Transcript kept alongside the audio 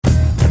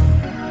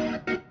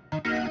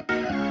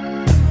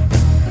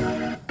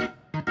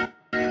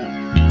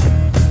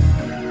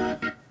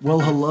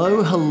Well,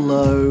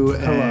 hello,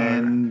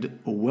 and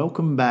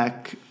welcome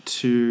back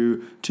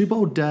to Two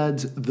Bold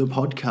Dads, the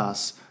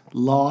podcast.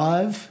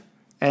 Live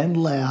and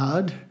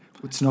loud.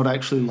 It's not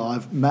actually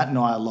live. Matt and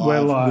I are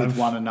live with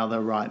one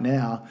another right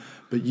now,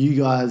 but you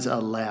guys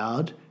are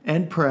loud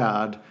and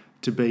proud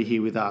to be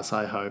here with us,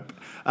 I hope.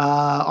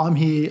 I'm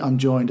here. I'm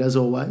joined, as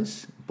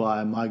always,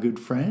 by my good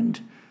friend,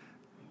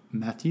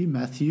 Matthew.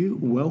 Matthew,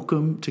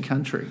 welcome to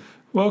country.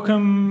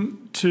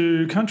 Welcome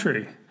to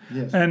country.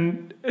 Yes.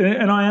 And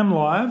I am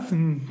live,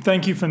 and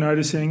thank you for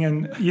noticing.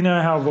 And you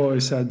know how I've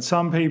always said,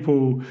 some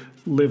people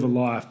live a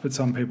life, but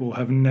some people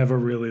have never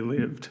really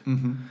lived.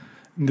 Mm-hmm.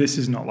 This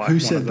is not like Who one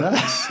said of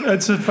those. that?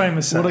 It's a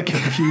famous saying. What a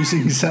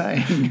confusing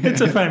saying. It's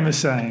a famous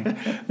saying.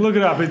 Look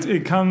it up.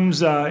 It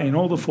comes in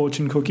all the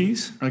fortune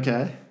cookies.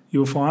 Okay.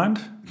 You'll find.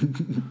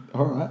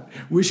 All right.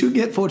 We should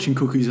get fortune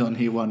cookies on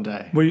here one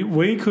day.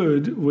 We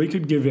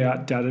could give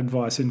out dad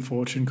advice in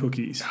fortune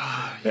cookies.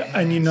 Oh, yes.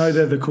 And you know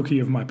they're the cookie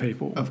of my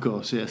people. Of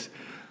course, yes.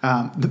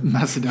 The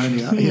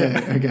Macedonia.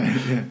 Yeah, okay.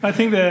 Yeah. I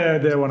think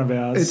they're one of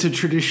ours. It's a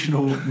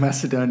traditional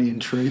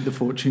Macedonian treat, the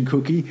fortune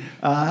cookie.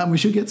 And we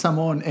should get some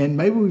on. And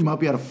maybe we might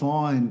be able to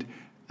find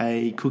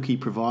a cookie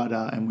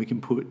provider and we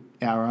can put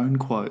our own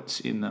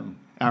quotes in them.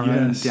 Our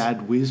own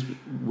dad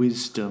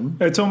wisdom.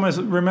 It's almost,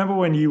 remember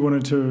when you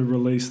wanted to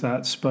release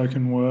that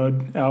spoken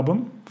word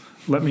album?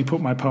 Let me put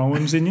my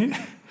poems in you.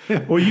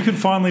 Or you could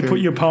finally put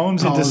your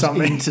poems into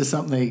something. Into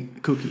something,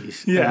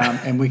 cookies.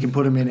 Yeah. And we can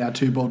put them in our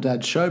Two Bold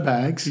Dads show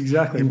bags.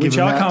 Exactly. Which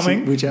are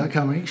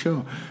coming,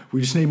 sure.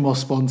 We just need more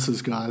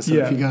sponsors, guys. So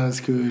if you guys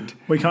could.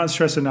 We can't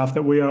stress enough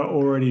that we are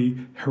already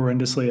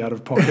horrendously out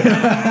of pocket.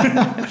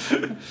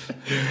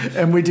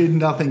 And we did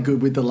nothing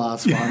good with the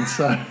last one,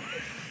 so.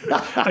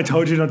 I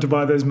told you not to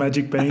buy those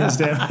magic beans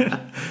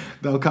down.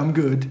 They'll come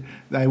good.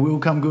 They will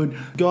come good.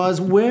 Guys,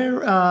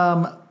 we're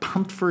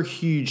pumped for a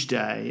huge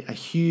day, a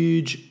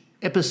huge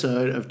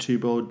episode of Two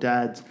Bold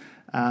Dads.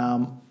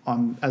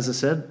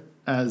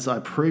 As I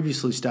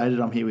previously stated,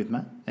 I'm here with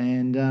Matt.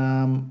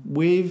 And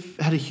we've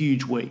had a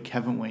huge week,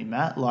 haven't we,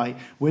 Matt? Like,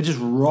 we're just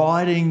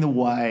riding the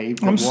wave.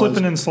 I'm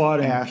slipping and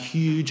sliding. Our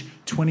huge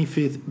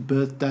 25th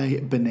birthday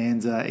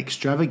bonanza,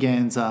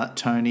 extravaganza,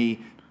 Tony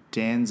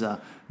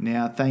Danza.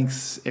 Now,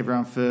 thanks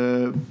everyone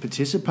for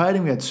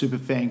participating. We had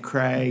Superfan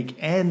Craig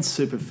and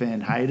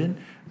Superfan Hayden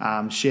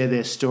share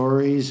their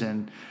stories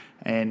and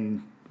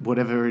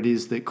whatever it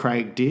is that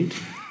Craig did.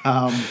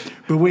 But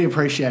we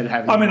appreciate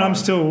having him. I'm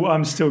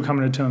still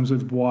coming to terms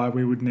with why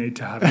we would need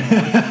to have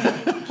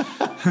him.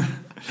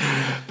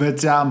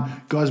 But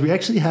guys, we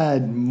actually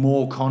had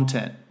more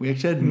content. We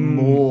actually had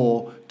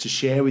more to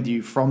share with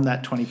you from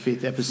that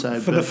 25th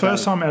episode. For the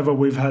first time ever,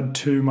 we've had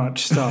too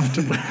much stuff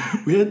to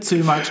we had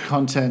too much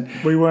content.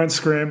 We weren't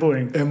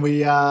scrambling. And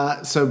we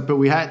had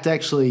to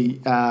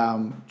actually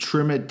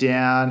trim it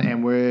down,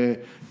 and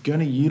we're going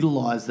to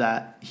utilise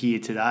that here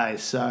today.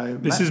 So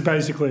this is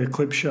basically a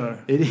clip show.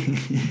 It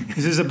is.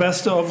 This is the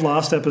best of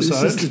last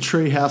episode. This is the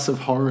Treehouse of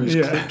Horrors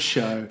clip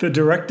show. The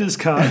director's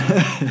cut.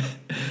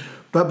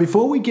 But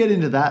before we get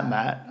into that,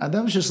 Matt,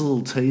 that was just a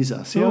little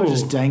teaser. See how I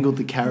just dangled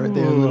the carrot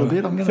there a little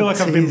bit? I feel like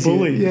I've been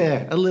bullied.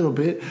 Yeah, a little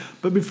bit.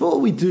 But before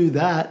we do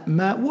that,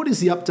 Matt, what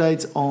is the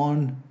updates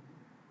on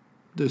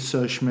the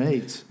social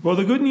medias? Well,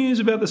 the good news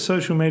about the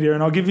social media,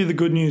 and I'll give you the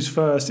good news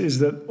first, is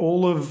that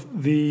all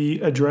of the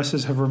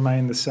addresses have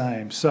remained the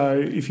same. So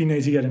if you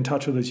need to get in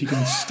touch with us, you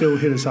can still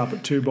hit us up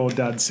at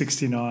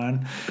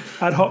twobolddad69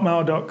 at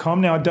hotmail.com.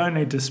 Now, I don't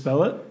need to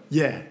spell it.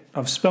 Yeah.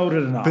 I've spelled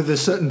it enough. But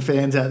there's certain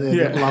fans out there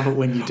that love it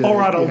when you do. All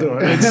right, I'll do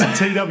it. It's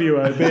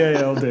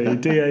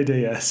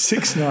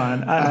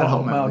TWOBALDDADS69 at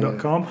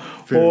hotmail.com.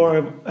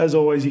 Or, as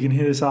always, you can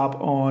hit us up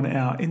on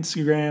our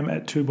Instagram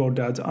at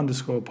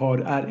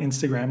twobolddads_pod at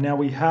Instagram. Now,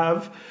 we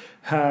have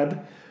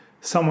had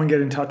someone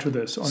get in touch with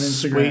us on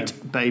Instagram.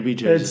 Sweet baby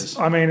Jesus.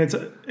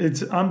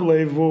 It's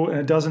unbelievable, and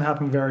it doesn't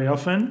happen very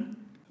often.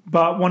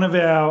 But one of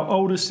our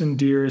oldest and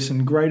dearest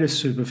and greatest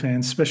super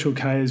fans, Special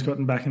K, has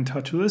gotten back in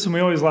touch with us. And we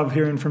always love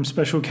hearing from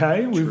Special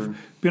K. We've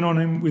been on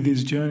him with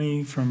his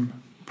journey from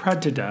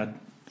Prad to Dad.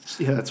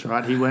 Yeah, that's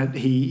right.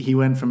 He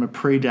went from a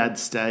pre-dad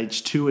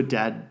stage to a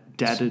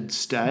dadded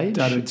stage.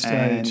 Dadded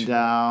stage.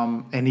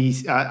 And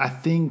he's, I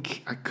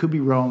think, I could be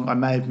wrong, I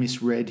may have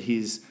misread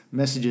his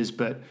messages,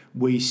 but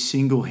we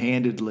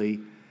single-handedly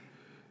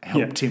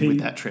helped him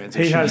with that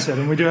transition. He has said,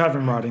 and we do have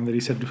him writing that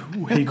he said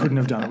he couldn't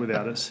have done it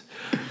without us.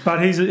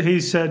 But he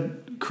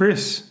said,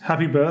 Chris,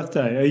 happy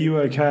birthday. Are you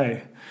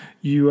okay?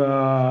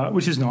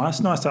 Which is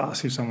nice. Nice to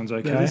ask if someone's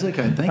okay. That is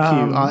okay. Thank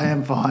you. I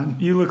am fine.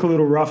 You look a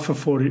little rough for a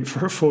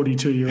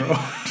 42-year-old.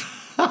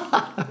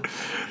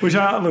 Which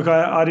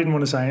I didn't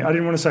want to say. I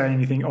didn't want to say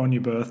anything on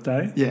your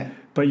birthday. Yeah.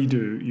 But you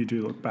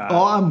do look bad.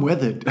 Oh, I'm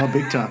weathered. Oh,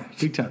 big time.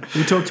 Big time.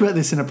 We talked about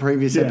this in a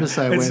previous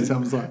episode where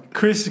someone's like...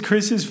 Chris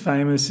is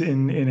famous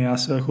in our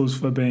circles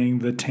for being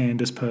the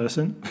tannest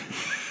person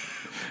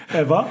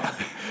ever.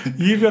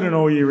 You've got an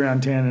all year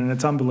round tan and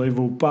it's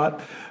unbelievable, but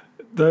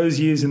those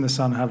years in the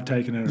sun have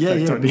taken an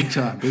effect on you.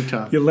 Big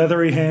time. Your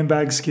leathery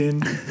handbag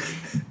skin.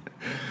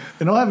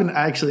 And I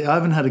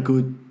haven't had a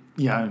good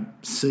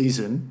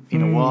season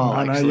in a while.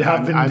 I know, actually. you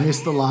have been. I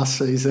missed the last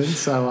season,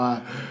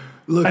 so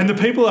look. And the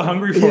people are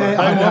hungry for it.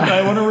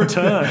 They want to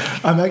return.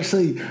 I'm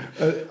actually.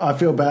 I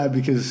feel bad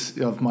because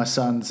of my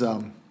son's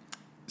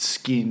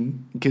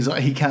skin, because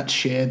he can't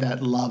share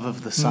that love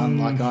of the sun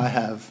like I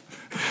have.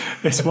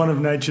 It's one of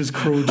nature's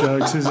cruel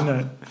jokes, isn't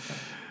it?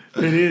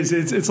 It is.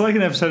 It's like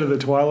an episode of The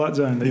Twilight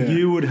Zone that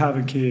you would have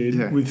a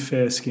kid with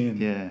fair skin.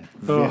 Yeah.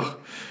 Oh,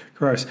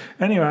 gross.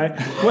 Anyway,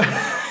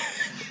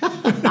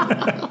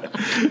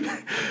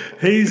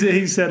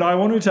 he said, I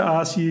wanted to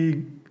ask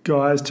you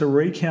guys to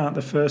recount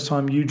the first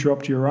time you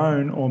dropped your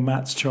own or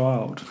Matt's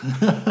child.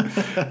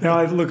 Now,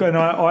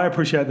 I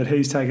appreciate that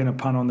he's taken a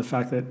punt on the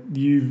fact that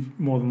you've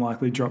more than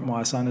likely dropped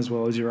my son as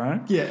well as your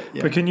own. Yeah.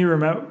 But can you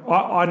remember?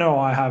 I know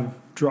I have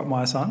dropped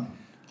my son.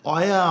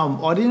 I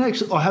didn't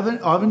actually. I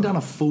haven't done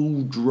a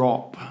full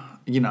drop.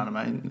 You know what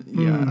I mean?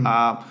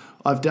 Yeah.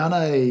 I've done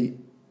a.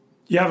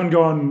 You haven't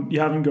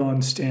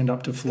gone stand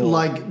up to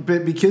floor.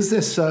 But because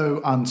they're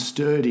so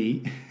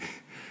unsturdy,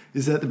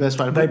 is that the best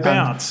way to put it? They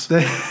bounce.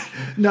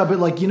 No, but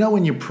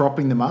when you're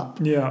propping them up,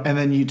 and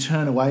then you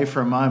turn away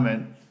for a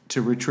moment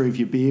to retrieve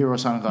your beer or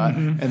something like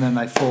that, and then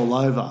they fall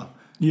over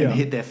and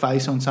hit their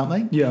face on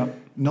something. Yeah.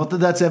 Not that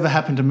that's ever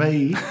happened to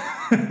me,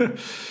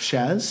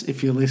 Shaz,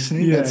 if you're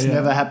listening. That's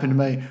never happened to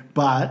me.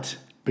 But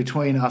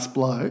between us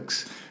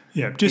blokes...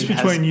 Yeah, just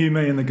between you,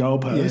 me and the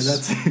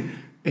goalposts. Yeah,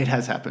 it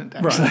has happened,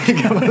 actually,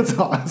 a couple of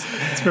times.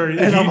 It's very...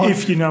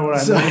 If you know what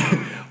I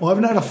mean. I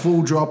haven't had a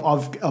full drop.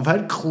 I've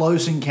had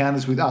close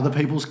encounters with other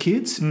people's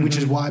kids, which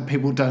is why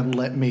people don't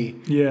let me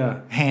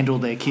handle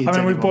their kids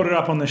we've brought it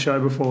up on the show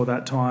before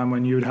that time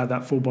when you had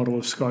that full bottle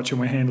of scotch and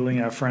we're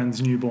handling our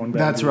friend's newborn baby.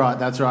 That's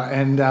right.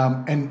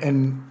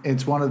 And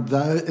it's one of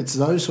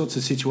those sorts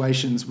of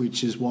situations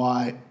which is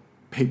why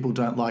people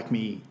don't like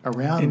me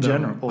around in them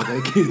general or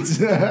their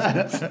kids.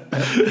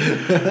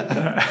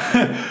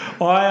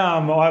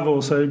 I've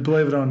also,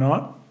 believe it or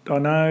not, I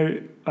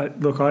know,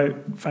 I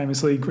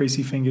famously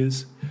greasy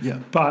fingers. Yeah.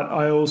 But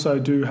I also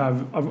do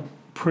have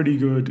pretty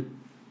good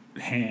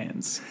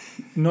hands,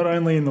 not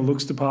only in the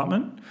looks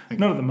department. Okay.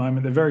 Not at the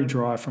moment. They're very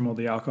dry from all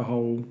the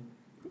alcohol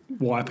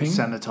wiping.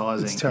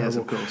 Sanitising. It's terrible. Yes,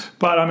 of course.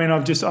 But,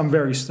 I'm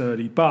very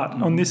sturdy. But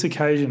on this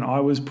occasion, I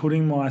was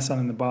putting my son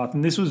in the bath,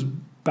 and this was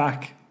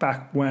back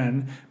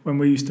when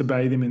we used to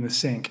bathe him in the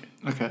sink.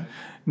 Okay.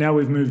 Now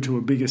we've moved to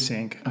a bigger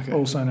sink,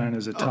 also known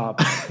as a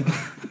tub.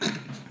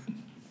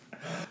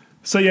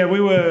 So we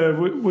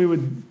were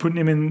putting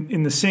him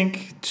in the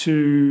sink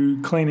to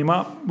clean him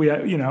up. We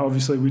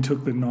obviously we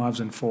took the knives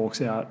and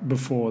forks out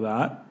before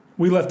that.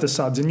 We left the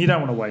suds, and you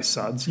don't want to waste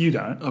suds. You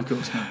don't, of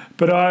course not.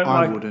 But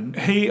I wouldn't.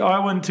 I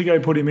went to go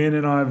put him in,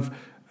 and I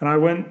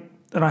went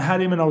and I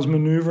had him, and I was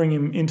manoeuvring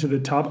him into the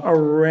tub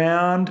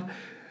around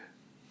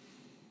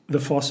the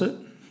faucet.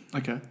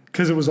 Okay.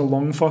 Because it was a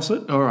long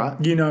faucet. All right.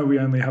 We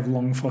only have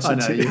long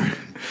faucets. I know here.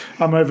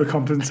 I'm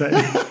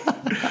overcompensating.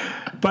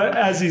 But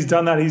as he's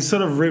done that, he's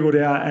sort of wriggled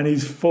out and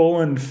he's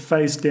fallen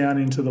face down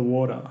into the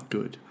water.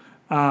 Good.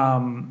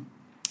 And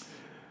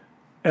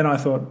I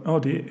thought, oh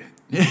dear.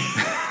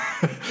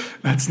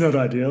 That's not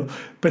ideal.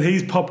 But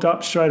he's popped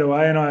up straight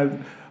away,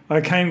 and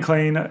I came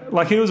clean.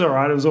 He was all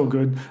right. It was all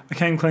good. I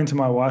came clean to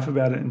my wife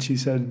about it, and she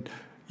said,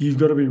 you've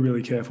got to be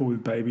really careful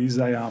with babies.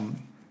 They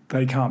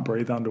can't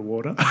breathe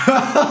underwater.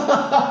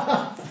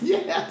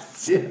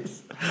 Yes.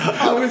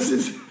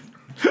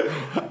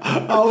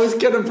 I was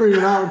going to bring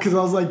it up because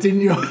I was like,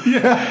 didn't you?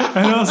 Yeah.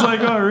 And I was like,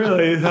 oh,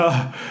 really?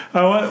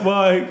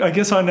 I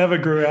guess I never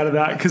grew out of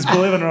that because,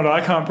 believe it or not,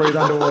 I can't breathe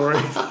underwater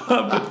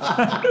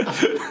either.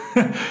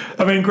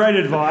 Great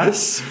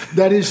advice.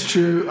 That is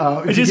true.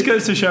 It just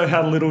goes to show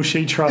how little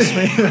she trusts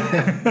me.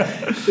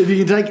 If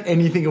you can take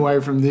anything away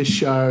from this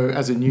show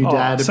as a new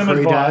dad, some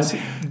advice.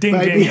 Ding,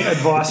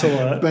 advice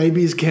alert.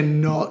 Babies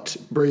cannot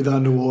breathe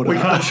underwater. We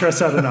can't stress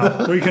that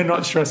enough. We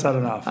cannot stress that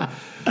enough.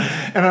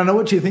 And I know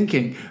what you're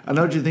thinking.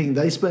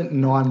 They spent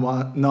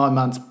 9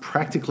 months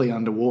practically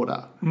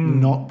underwater,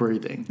 not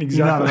breathing. Exactly.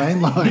 You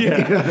know what I mean?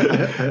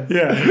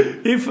 Yeah.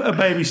 If a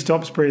baby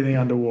stops breathing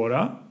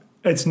underwater,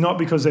 it's not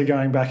because they're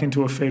going back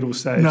into a fetal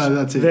stage. No,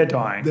 that's it. They're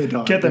dying.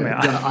 Get them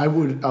out. No, I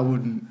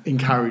wouldn't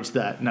encourage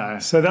that. No.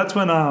 So that's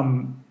when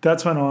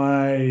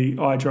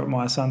I dropped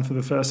my son for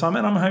the first time,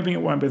 and I'm hoping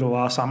it won't be the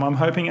last time. I'm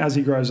hoping as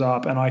he grows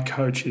up and I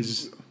coach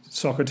his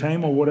soccer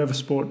team or whatever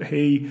sport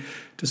he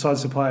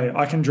decides to play,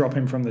 I can drop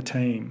him from the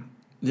team.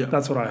 Yeah.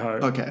 That's what I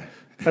hope. Okay.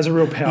 As a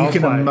real power You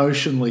can play.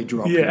 emotionally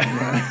drop him.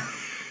 Right?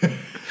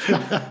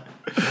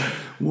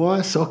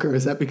 Why soccer?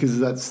 Is that because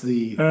that's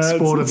the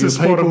sport of your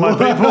sport people? of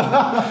my people.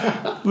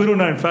 Little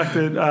known fact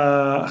that,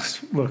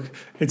 look,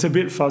 it's a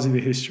bit fuzzy, the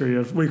history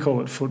of, we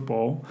call it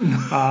football.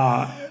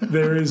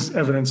 There is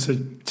evidence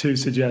to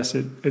suggest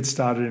it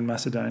started in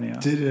Macedonia.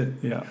 Did it?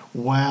 Yeah.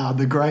 Wow,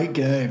 the great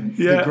game.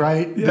 Yeah.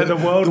 The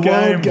world game.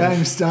 The world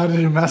game started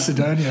in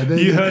Macedonia.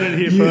 You heard it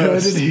here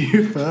first. You heard it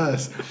here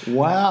first.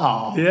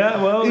 Wow.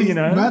 Yeah, well,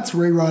 Matt's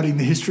rewriting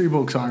the history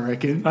books, I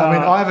reckon.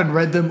 I haven't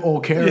read them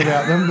or care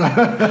about them.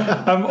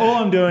 But all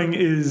I'm doing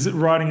is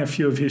righting a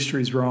few of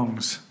history's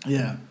wrongs.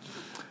 Yeah.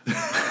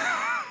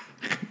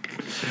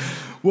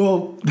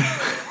 Well,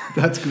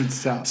 that's good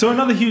stuff. So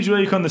another huge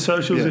week on the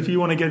socials. Yeah. If you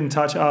want to get in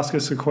touch, ask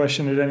us a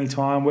question at any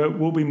time.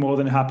 We'll be more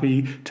than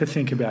happy to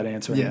think about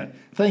answering it.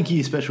 Thank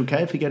you, Special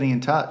K, for getting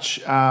in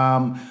touch.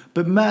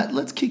 But Matt,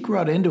 let's kick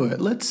right into it.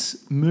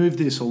 Let's move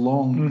this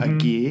along a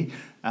gear.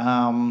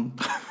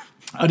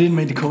 I didn't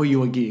mean to call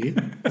you a gear.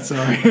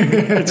 Sorry.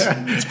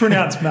 It's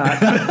pronounced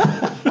Matt.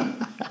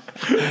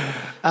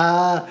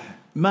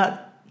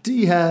 Matt,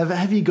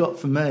 have you got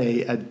for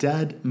me a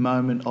dad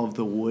moment of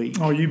the week?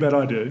 Oh, you bet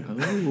I do.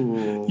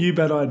 Ooh. You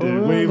bet I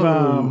do.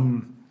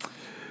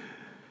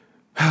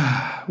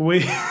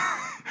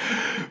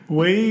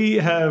 We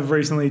have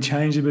recently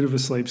changed a bit of a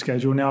sleep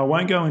schedule. Now, I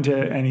won't go into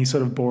any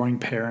sort of boring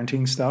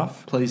parenting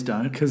stuff. Please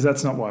don't. Because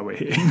that's not why we're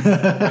here.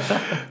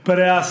 But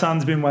our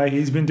son's been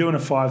he's been doing a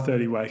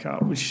 5:30 wake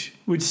up, which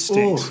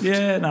stinks. Oof.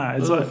 Yeah, no,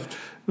 it's ugh.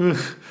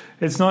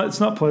 It's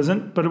not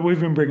pleasant, but we've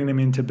been bringing him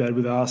into bed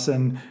with us,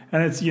 and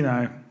it's,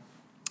 I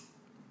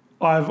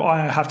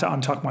have to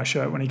untuck my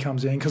shirt when he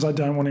comes in because I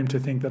don't want him to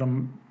think that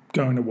I'm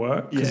going to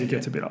work because he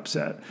gets a bit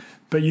upset.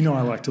 But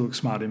I like to look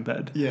smart in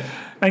bed,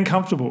 and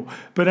comfortable.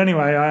 But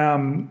anyway,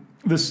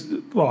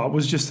 it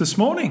was just this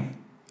morning.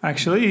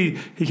 Actually,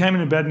 he came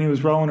into bed and he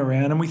was rolling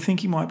around, and we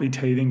think he might be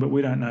teething, but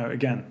we don't know.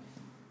 Again,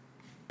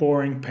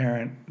 boring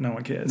parent, no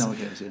one cares. No one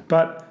cares. Yeah.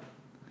 But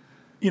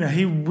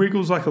he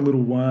wriggles like a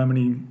little worm, and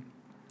he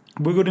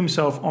wiggled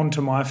himself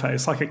onto my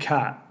face like a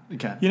cat.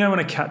 Okay. When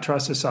a cat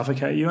tries to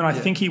suffocate you, and I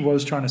think he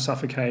was trying to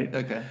suffocate.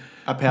 Okay.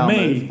 A power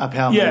move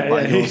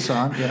by your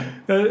son. Yeah.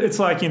 It's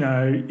like,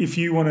 if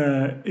you want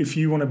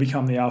to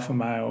become the alpha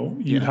male,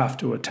 you have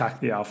to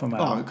attack the alpha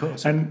male. Oh, of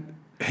course. And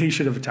he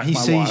should have attacked my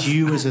wife. He sees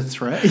you as a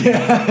threat.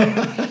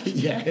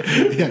 Yeah.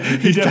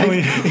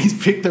 He's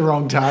picked the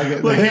wrong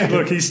target.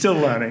 Look, he's still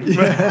learning.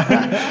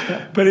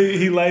 But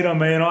he laid on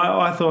me, and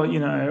I thought,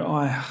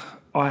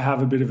 I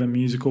have a bit of a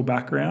musical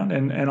background,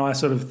 and I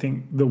sort of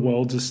think the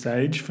world's a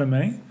stage for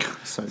me.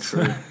 So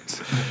true.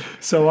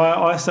 So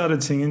I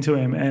started singing to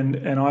him,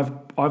 and I've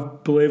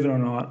believe it or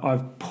not,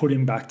 I've put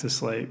him back to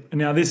sleep. And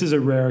now this is a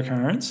rare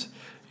occurrence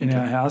in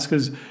our house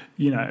because,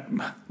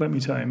 let me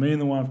tell you, me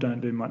and the wife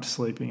don't do much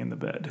sleeping in the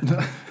bed.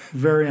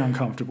 Very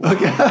uncomfortable.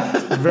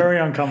 Very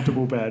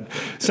uncomfortable bed.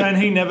 So, and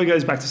he never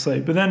goes back to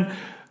sleep. But then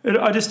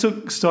I just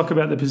took stock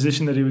about the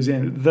position that he was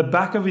in. The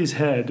back of his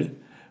head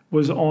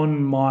was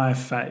on my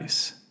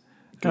face.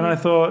 Good. And I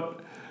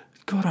thought,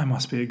 God, I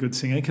must be a good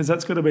singer because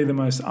that's got to be the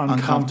most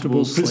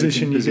uncomfortable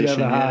position you could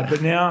ever have.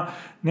 But now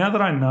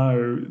that I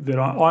know that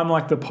I'm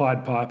like the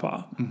Pied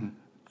Piper,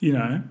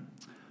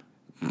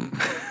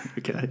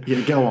 Okay,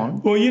 yeah, go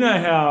on. Well,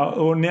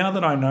 now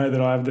that I know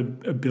that I have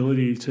the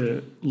ability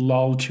to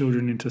lull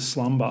children into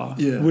slumber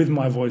with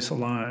my voice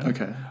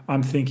alone,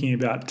 I'm thinking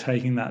about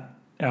taking that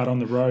out on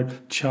the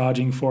road,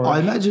 charging for it. I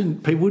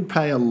imagine people would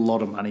pay a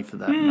lot of money for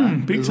that.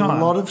 Big time.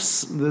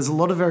 There's a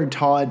lot of very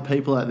tired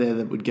people out there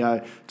that would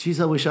go,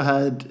 geez, I wish I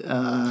had...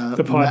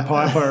 the Pied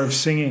Piper of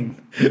singing.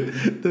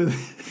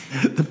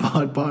 the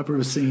Pied Piper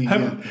of singing,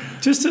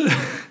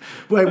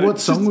 Wait,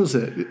 what song was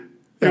it?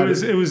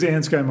 It was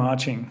Ants Go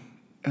Marching.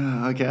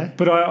 Okay.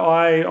 But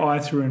I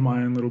threw in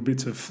my own little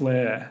bits of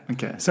flair.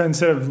 Okay. So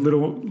instead of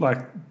little,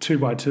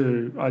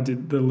 2x2, I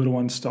did the little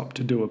one stop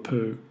to do a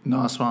poo.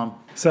 Nice one.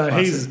 So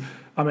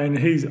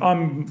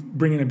I'm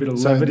bringing a bit of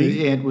levity. So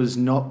the ant was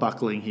not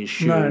buckling his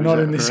shoe. No, not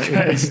in this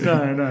case.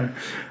 No.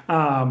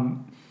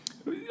 I'm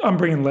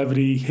bringing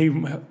levity. He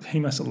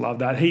must have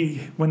loved that.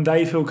 When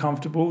they feel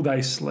comfortable,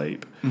 they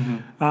sleep.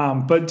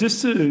 Mm-hmm. But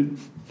just to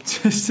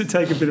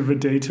take a bit of a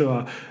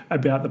detour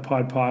about the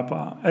Pied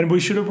Piper, and we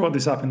should have brought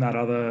this up in that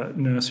other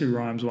nursery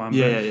rhymes one.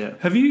 Yeah.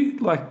 Have you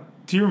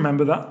do you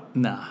remember that?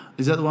 Nah.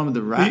 Is that the one with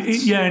the rats?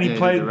 He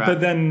played,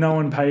 but then no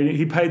one paid him.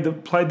 He played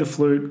the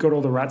flute, got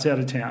all the rats out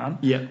of town.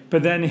 Yeah.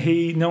 But then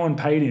no one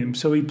paid him,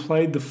 so he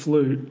played the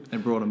flute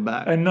and brought him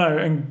back.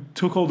 And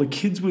took all the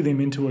kids with him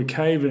into a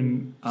cave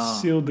and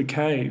sealed the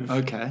cave.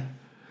 Okay.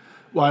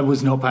 Well, I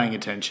was not paying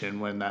attention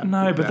when that.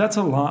 No, but that's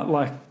a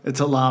lot. It's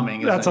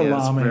alarming. That's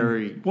alarming.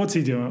 Very... What's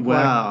he doing?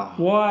 Wow.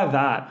 Why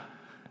that?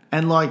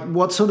 And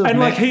what sort of...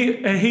 And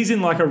he's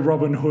in a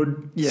Robin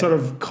Hood sort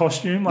of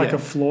costume, a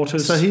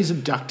flautist. So he's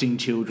abducting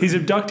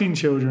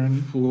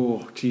children.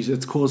 Oh, geez,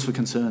 it's cause for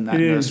concern, that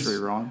nursery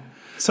rhyme.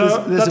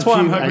 So that's why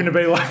I'm hoping to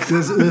be like...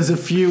 There's a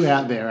few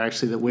out there,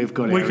 actually, that we've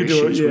got we our could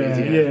issues do it,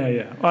 with.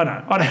 Yeah. I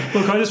know.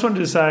 Look, I just wanted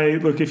to say,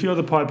 if you're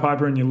the Pied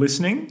Piper and you're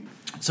listening...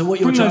 So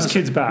bring those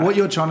kids back. What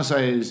you're trying to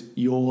say is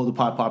you're the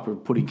Pied Piper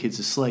of putting kids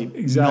to sleep,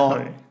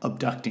 exactly. Not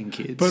abducting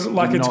kids. But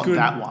it's not good.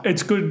 That one.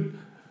 It's good.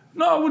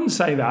 No, I wouldn't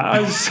say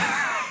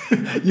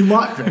that. You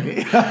might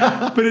be,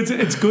 but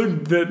it's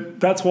good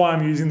that's why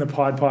I'm using the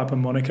Pied Piper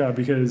moniker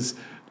because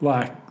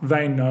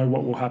they know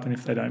what will happen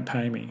if they don't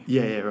pay me.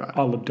 Yeah, right.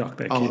 I'll abduct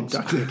their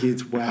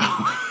kids.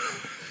 Wow.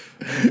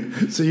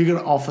 So you're going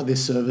to offer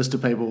this service to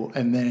people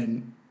and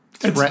then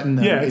threaten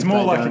them. Yeah, it's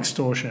more like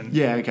extortion.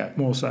 Yeah, okay.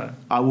 More so.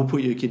 I will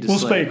put your kid to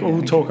sleep. We'll speak or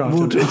we'll talk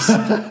after this.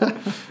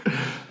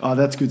 Oh,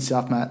 that's good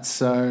stuff, Matt.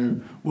 So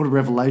what a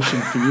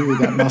revelation for you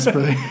that must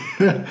be.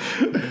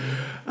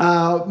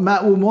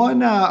 Matt, well,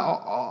 mine,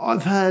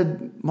 I've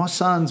had my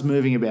son's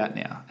moving about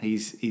now.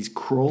 He's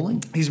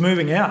crawling. He's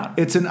moving out.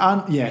 It's an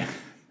yeah.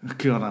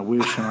 God, I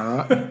wish. Am I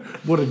right?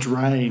 What a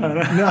drain. No,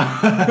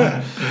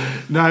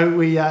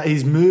 no.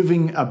 He's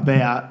moving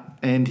about,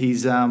 and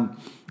he's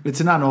it's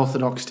an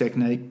unorthodox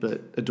technique, but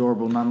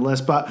adorable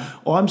nonetheless. But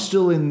I'm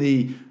still in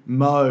the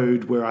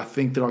mode where I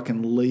think that I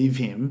can leave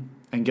him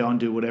and go and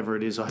do whatever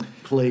it is I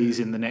please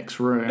in the next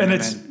room. And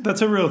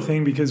that's a real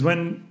thing, because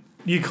when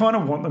you kind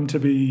of want them to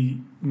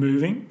be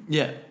moving,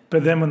 yeah.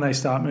 But then when they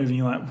start moving,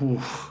 you're like,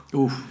 oof,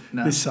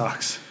 no. This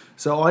sucks.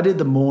 So I did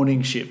the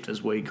morning shift,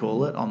 as we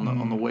call it,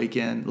 on the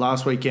weekend,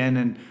 last weekend,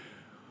 and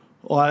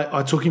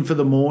I took him for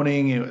the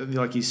morning,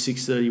 like his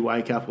 6:30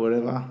 wake up or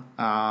whatever.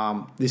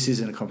 This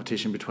isn't a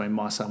competition between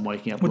my son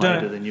waking up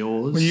later than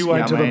yours. Well, you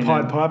wait till the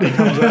Pied Piper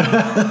comes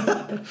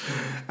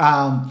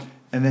out.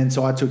 And then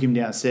so I took him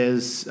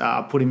downstairs,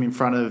 put him in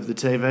front of the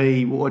TV,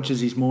 he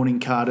watches his morning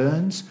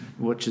cartoons,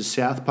 watches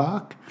South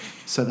Park,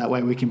 so that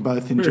way we can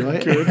both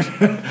enjoy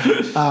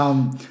it.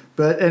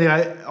 But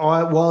anyway,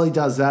 while he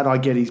does that, I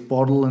get his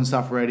bottle and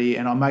stuff ready,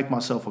 and I make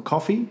myself a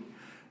coffee,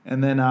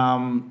 and then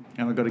and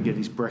I've got to get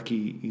his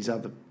brekkie, his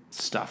other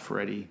stuff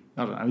ready.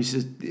 I don't know. He's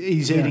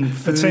eating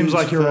food. It seems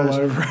like you're all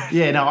over it.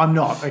 Yeah, no, I'm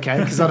not, okay,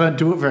 because I don't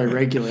do it very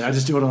regularly. I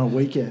just do it on a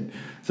weekend.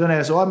 So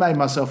anyway, I made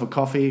myself a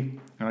coffee,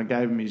 and I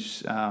gave him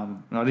his... I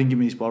didn't give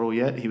him his bottle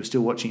yet. He was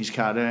still watching his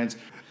cartoons.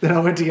 Then I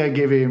went to go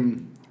give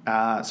him...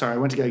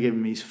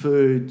 his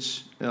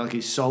foods, like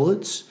his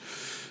solids,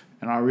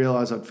 and I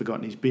realised I'd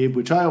forgotten his bib,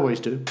 which I always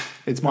do.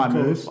 It's my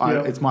move.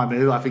 It's my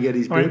move. I forget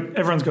his bib.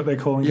 Everyone's got their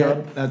calling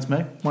card. That's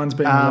me. Mine's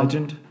being a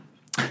legend.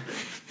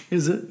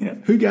 Is it? Yeah.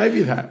 Who gave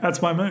you that?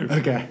 That's my move.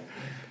 Okay.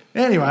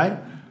 Anyway,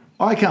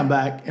 I come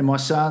back and my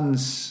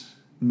son's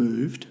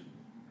moved.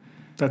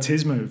 That's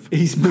his move.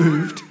 He's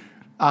moved.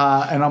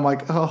 And I'm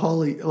like, oh,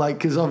 holy... Like,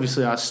 because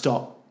obviously I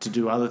stopped to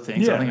do other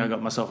things. Yeah. I think I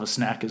got myself a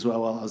snack as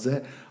well while I was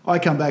there. I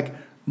come back.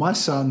 My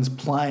son's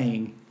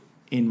playing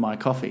in my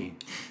coffee.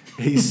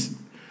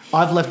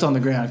 I've left on the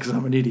ground because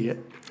I'm an idiot.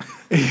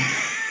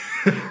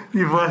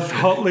 You've left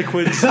hot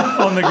liquids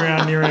on the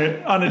ground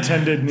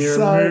unattended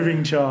near a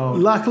moving child.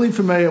 Luckily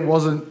for me, it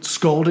wasn't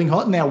scalding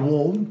hot. Now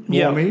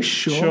warmish,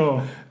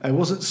 sure. It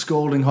wasn't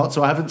scalding hot,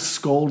 so I haven't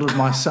scalded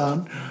my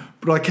son.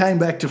 But I came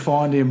back to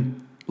find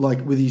him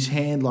like with his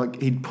hand, like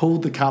he'd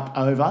pulled the cup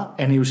over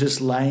and he was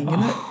just laying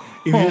in it.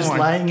 He was just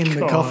laying in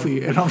the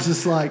coffee, and I was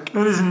just like...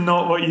 That is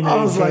not what you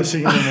need first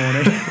thing in the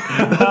morning.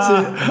 That's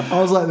it.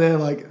 I was like there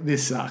like,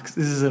 this sucks.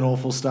 This is an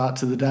awful start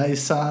to the day,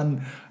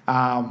 son.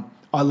 I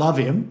love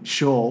him,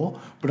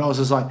 sure, but I was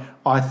just like,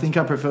 I think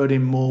I preferred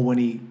him more when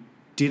he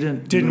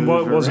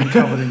wasn't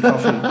covered in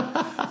coffee.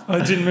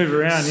 I didn't move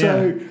around,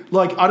 So,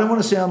 like, I don't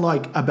want to sound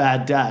like a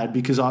bad dad,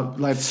 because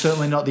that's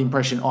certainly not the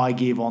impression I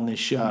give on this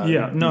show.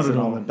 Yeah, not at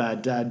all. I'm a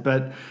bad dad,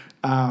 but...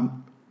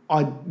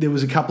 there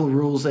was a couple of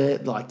rules there,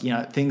 like,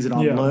 things that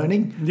I'm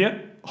learning. Yeah.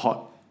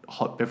 Hot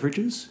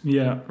beverages.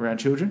 Yeah. Around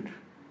children.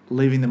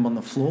 Leaving them on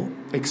the floor.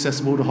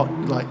 Accessible to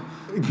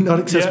not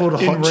accessible to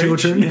hot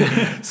children.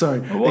 Yeah. Sorry.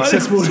 What?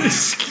 Accessible to...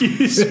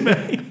 Excuse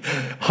me.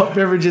 Hot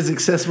beverages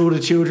accessible to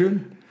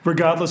children.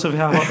 Regardless of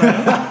how hot they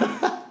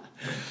are.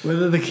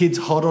 Whether the kid's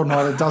hot or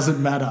not, it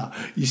doesn't matter.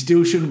 You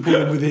still shouldn't put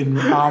them within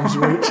arm's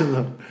reach of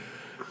them.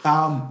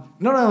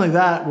 Not only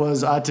that,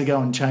 I had to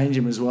go and change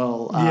him as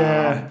well.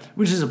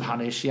 Which is a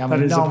punish. Yeah, I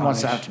mean, no one wants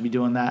to have to be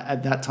doing that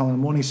at that time in the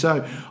morning.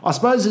 So I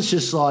suppose it's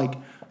just like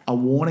a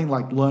warning,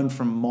 like learn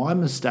from my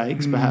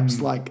mistakes, perhaps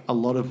like a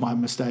lot of my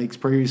mistakes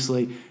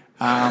previously.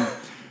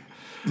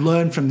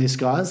 Learn from this,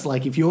 guys.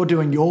 Like if you're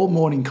doing your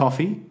morning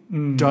coffee,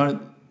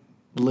 don't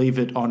leave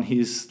it on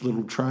his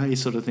little tray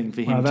sort of thing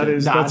for him. I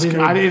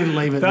didn't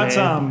leave it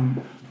there.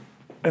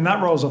 And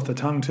that rolls off the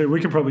tongue too. We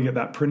could probably get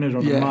that printed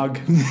on the mug.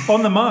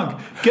 On the mug.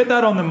 Get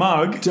that on the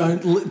mug.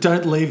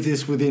 Don't leave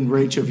this within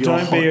reach of your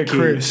hot Don't be a kid.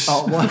 Chris.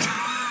 Oh, what?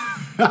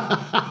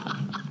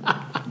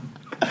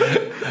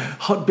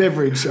 Hot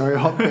beverage.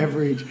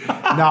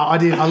 No, I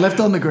didn't. I left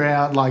on the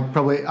ground, like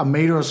probably a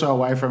metre or so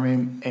away from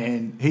him,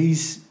 and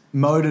he's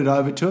moded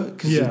over to it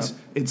because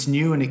it's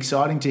new and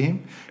exciting to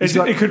him.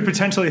 It could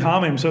potentially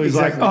harm him, so he's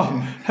like,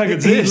 how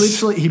good's this?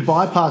 He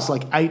bypassed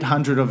like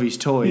 800 of his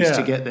toys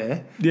to get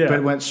there,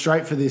 but went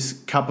straight for this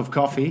cup of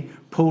coffee,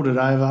 pulled it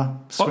over,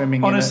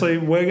 swimming Honestly,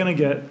 in it. We're going to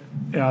get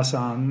our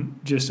son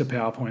just a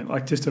PowerPoint,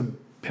 like just a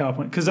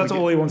PowerPoint, because that's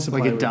all he wants to play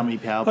with. Like a dummy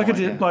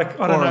PowerPoint.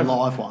 I don't know. Or a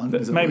live one.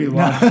 Maybe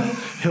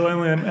live. He'll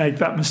only make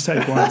that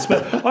mistake once.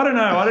 But I don't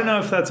know. I don't know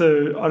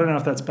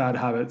if that's bad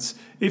habits.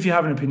 If you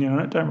have an opinion on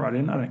it, don't write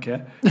in. I don't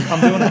care.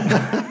 I'm doing it.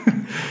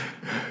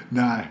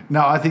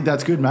 No, I think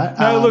that's good, mate.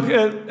 No, look,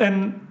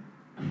 and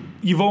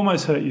you've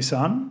almost hurt your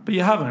son, but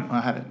you haven't.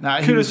 I haven't.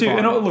 No, kudos to you.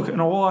 And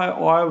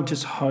I would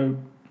just hope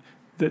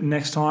that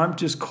next time,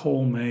 just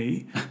call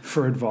me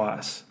for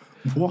advice.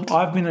 What?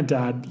 I've been a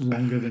dad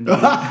longer than you.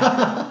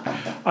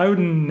 I would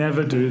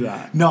never do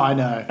that. No, I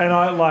know. And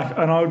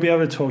I would be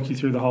able to talk you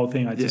through the whole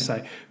thing. I'd just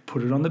say,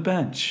 put it on the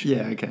bench.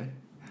 Yeah, okay.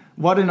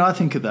 Why didn't I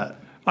think of that?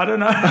 I don't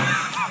know.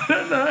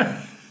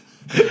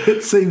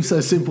 It seems so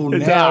simple It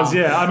now. does,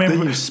 yeah. I mean, that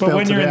you've but spelt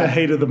when it you're in the out.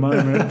 heat of the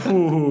moment,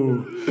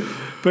 ooh.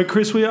 But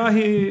Chris, we are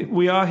here.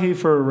 We are here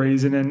for a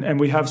reason, and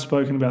we have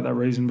spoken about that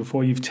reason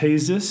before. You've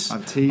teased us.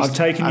 I've teased- I've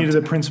taken you to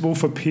the principal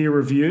for peer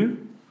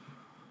review.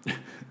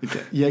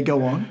 Okay. Yeah,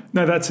 go on.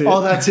 No, that's it.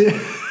 Oh, that's it.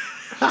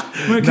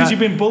 Because you've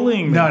been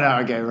bullying me. No,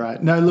 okay,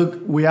 right. No, look,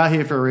 we are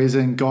here for a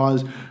reason,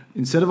 guys.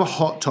 Instead of a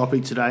hot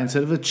topic today,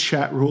 instead of a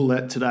chat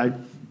roulette today,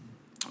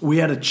 we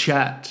had a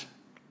chat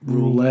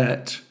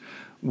roulette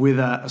with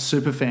a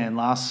super fan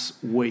last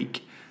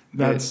week. He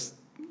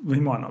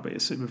might not be a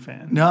super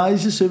fan. No,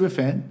 he's a super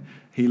fan.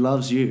 He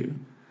loves you.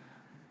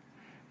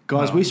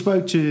 Guys, we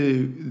spoke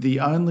to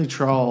the only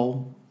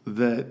troll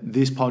that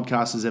this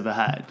podcast has ever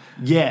had.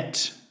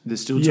 Yet,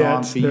 there's still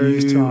time for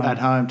you at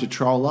home to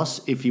troll us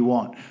if you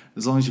want.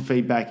 As long as your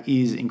feedback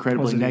is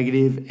incredibly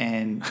negative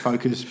and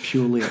focused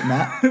purely at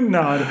Matt. No,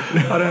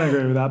 I don't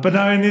agree with that. But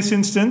no, in this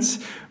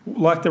instance,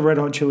 like the Red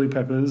Hot Chili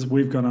Peppers,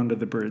 we've gone under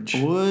the bridge.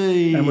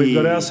 Whee. And we've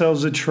got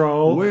ourselves a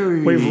troll.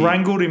 Whee. We've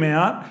wrangled him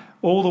out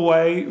all the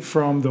way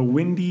from the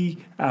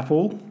Windy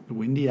Apple. The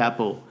Windy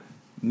Apple,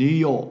 New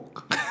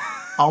York.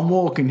 I'm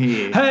walking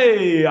here.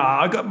 Hey,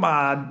 I got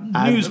my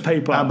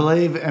newspaper. I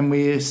believe, and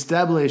we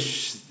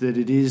established that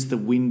it is the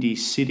Windy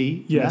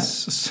City.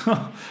 Yes.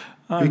 Matt,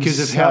 I'm because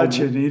of such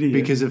an idiot.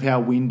 Because of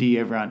how windy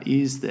everyone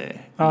is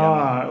there.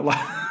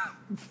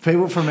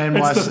 People from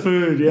NYC. It's the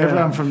food, yeah.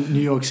 Everyone from New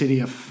York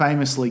City are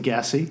famously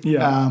gassy.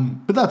 Yeah.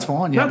 But that's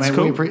fine. Yeah, That's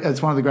cool.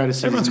 It's one of the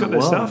greatest cities Everyone's in got the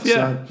their world. stuff,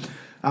 yeah.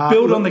 So,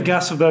 Build on the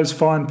gas of those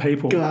fine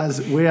people.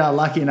 guys, we are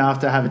lucky enough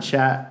to have a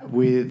chat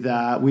with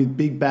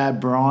Big Bad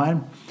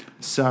Brian.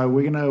 So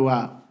we're going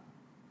to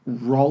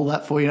roll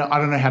that for you. I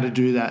don't know how to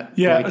do that.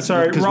 Yeah,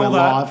 sorry. because Roll we're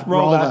that. live.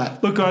 Roll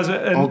that. Look, guys,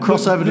 I'll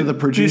cross over to the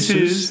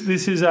producers.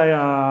 This is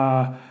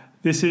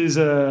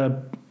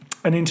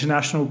an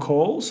international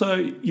call, so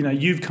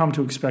you've come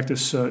to expect a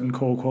certain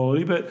call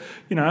quality, but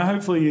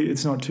hopefully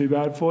it's not too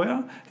bad for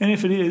you. And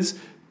if it is,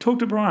 talk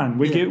to Brian.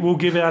 We'll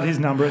give out his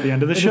number at the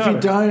end of the show. If you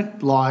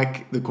don't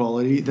like the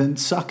quality, then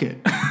suck it.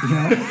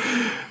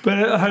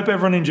 But I hope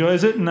everyone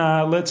enjoys it, and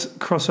let's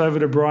cross over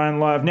to Brian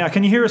live now.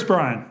 Can you hear us,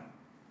 Brian?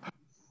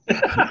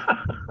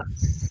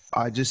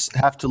 I just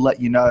have to let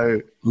you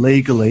know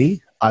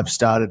legally I've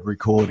started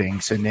recording.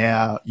 So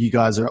now you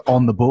guys are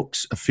on the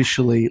books,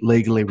 officially,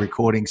 legally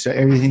recording. So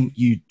everything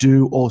you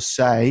do or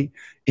say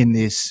in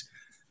this,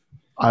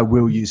 I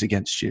will use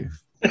against you.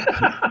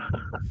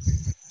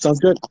 Sounds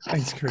good.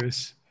 Thanks,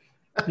 Chris.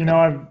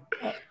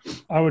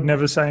 I would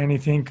never say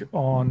anything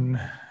on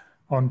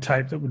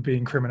tape that would be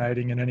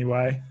incriminating in any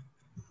way.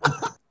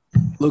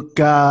 Look,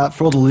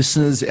 for all the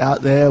listeners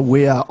out there,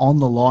 we are on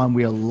the line.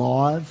 We are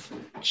live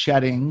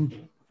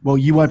chatting. Well,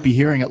 you won't be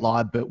hearing it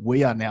live, but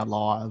we are now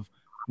live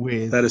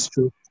with That is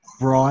true.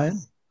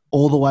 Brian,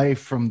 all the way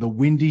from the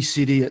Windy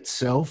City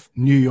itself,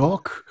 New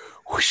York.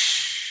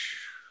 Whoosh.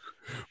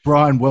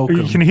 Brian, welcome.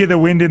 You can hear the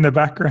wind in the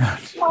background.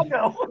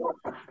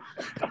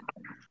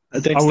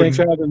 Thanks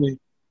for having me.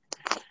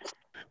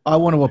 I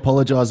want to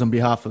apologise on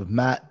behalf of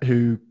Matt,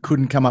 who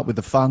couldn't come up with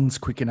the funds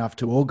quick enough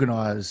to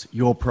organise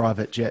your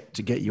private jet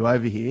to get you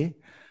over here.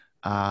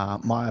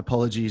 My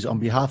apologies on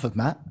behalf of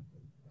Matt.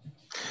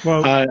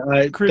 Well,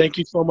 Chris, Thank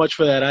you so much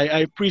for that. I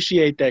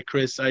appreciate that,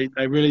 Chris. I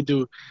really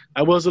do.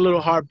 I was a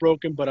little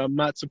heartbroken, but I'm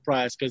not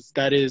surprised because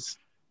that is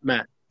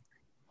Matt.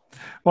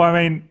 well,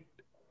 I mean,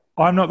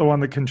 I'm not the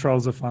one that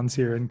controls the funds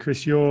here, and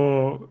Chris,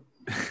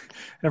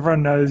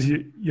 everyone knows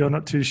you're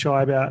not too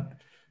shy about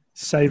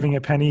saving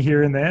a penny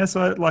here and there.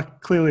 So,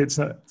 clearly,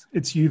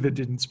 it's you that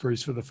didn't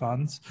spruce for the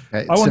funds.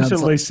 Okay, I wanted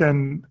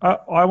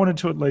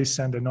to at least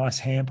send a nice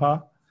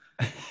hamper,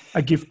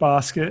 a gift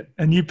basket,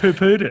 and you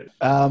poo-pooed it.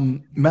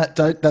 Matt,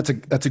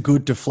 that's a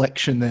good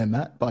deflection there,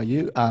 Matt, by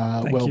you.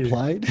 Well you.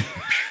 played.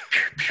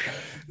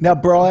 Now,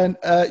 Brian,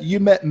 you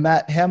met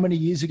Matt how many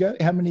years ago?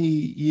 How many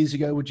years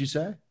ago would you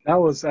say? That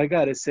was, I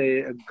got to say,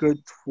 a good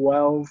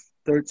 12,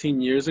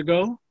 13 years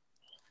ago.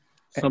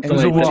 Something It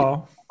was It a was like a that.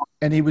 while.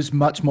 And he was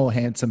much more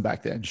handsome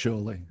back then,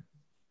 surely.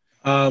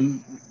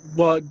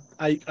 Well,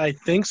 I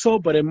think so,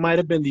 but it might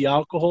have been the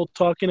alcohol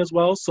talking as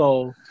well.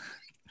 So,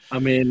 I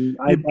mean,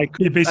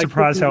 You'd be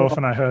surprised how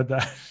often I heard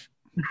that.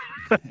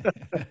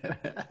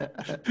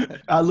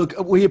 Look,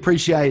 we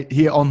appreciate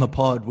here on the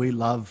pod. We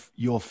love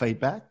your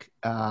feedback.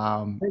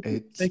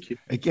 Thank you.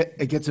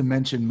 It gets a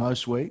mention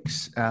most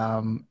weeks. I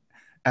in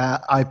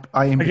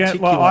Again,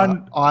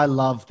 particular, I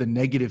love the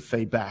negative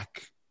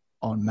feedback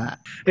on Matt.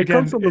 It Again,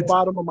 comes from the it's-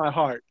 bottom of my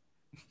heart.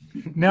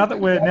 Now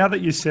that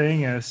you're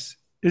seeing us,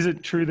 is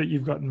it true that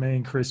you've gotten me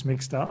and Chris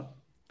mixed up?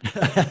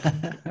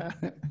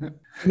 Let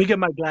me get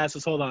my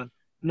glasses. Hold on.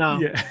 No.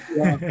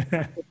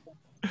 Yeah.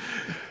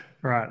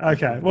 Right.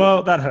 Okay.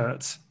 Well, that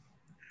hurts.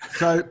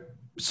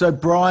 So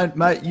Brian,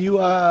 mate,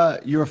 you're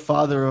a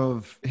father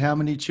of how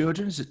many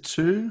children? Is it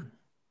 2?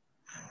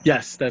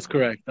 Yes, that's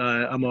correct.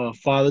 I'm a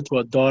father to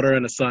a daughter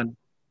and a son.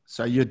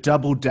 So you're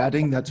double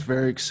dadding. That's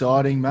very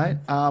exciting, mate.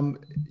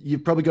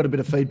 You've probably got a bit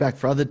of feedback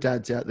for other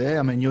dads out there.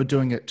 I mean, you're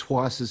doing it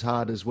twice as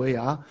hard as we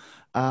are.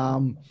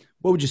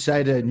 What would you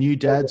say to new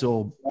dads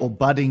or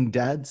budding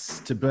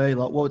dads to be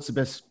like? What's the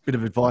best bit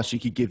of advice you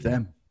could give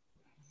them?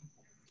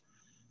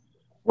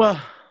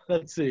 Well,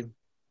 let's see.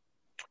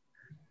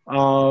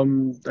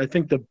 I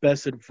think the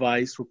best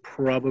advice would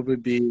probably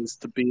be is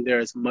to be there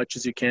as much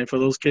as you can for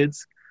those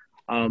kids.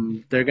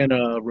 They're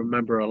gonna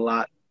remember a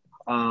lot,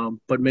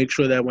 but make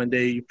sure that when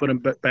you put them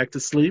back to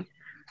sleep,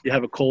 you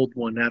have a cold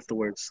one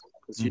afterwards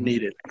because you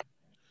need it.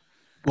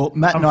 Well,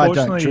 Matt and I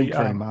don't drink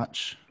very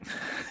much.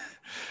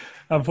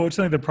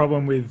 Unfortunately, the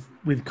problem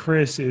with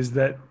Chris is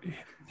that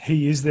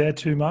he is there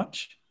too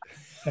much,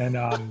 and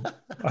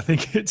I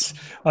think it's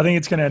going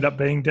to end up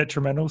being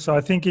detrimental. So I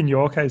think in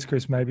your case,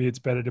 Chris, maybe it's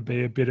better to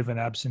be a bit of an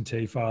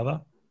absentee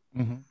father.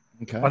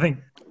 Mm-hmm. Okay.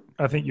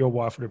 I think your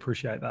wife would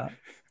appreciate that.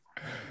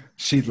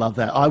 She'd love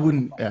that. I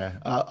wouldn't.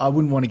 I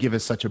wouldn't want to give her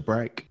such a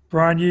break.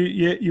 Brian,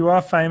 you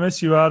are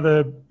famous. You are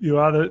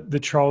the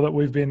troll that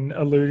we've been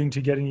alluding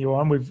to getting you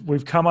on.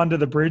 We've come under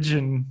the bridge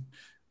and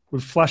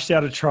we've flushed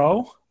out a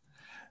troll.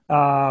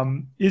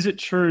 Is it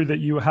true that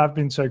you have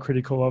been so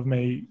critical of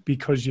me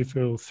because you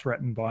feel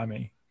threatened by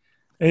me,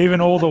 even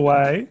all the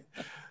way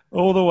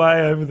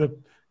over the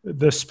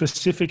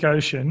Pacific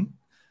Ocean?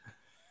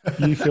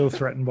 You feel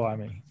threatened by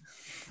me.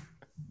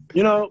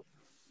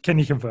 Can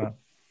you confirm?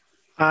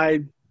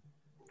 I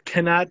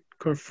cannot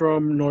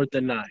confirm nor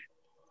deny.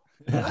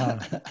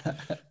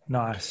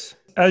 Nice.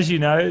 As you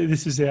know,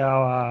 this is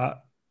our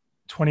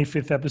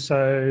 25th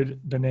episode,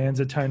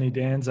 Bonanza Tony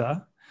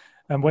Danza.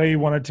 And we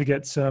wanted to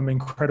get some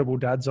incredible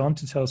dads on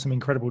to tell some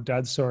incredible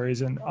dad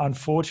stories. And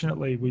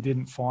unfortunately, we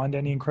didn't find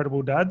any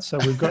incredible dads. So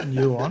we've gotten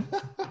you on.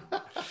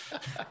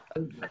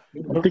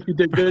 I think you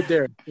did good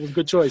there. It was a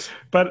good choice.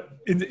 But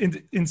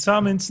in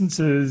some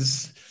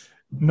instances,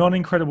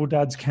 non-incredible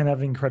dads can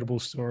have incredible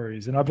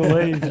stories. And I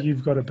believe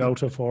you've got a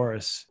belter for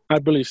us. I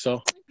believe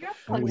so.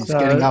 Oh, he's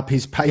getting up.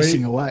 He's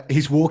pacing away.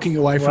 He's walking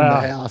away from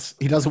the house.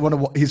 He doesn't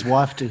want his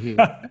wife to hear.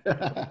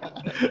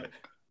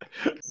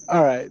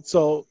 All right.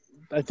 So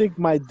I think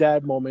my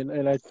dad moment,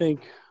 and I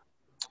think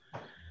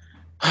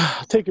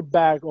take it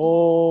back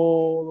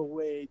all the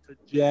way to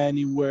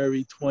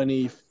January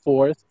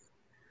 24th,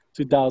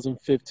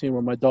 2015,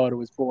 when my daughter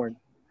was born.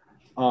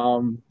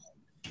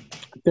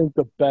 I think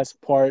the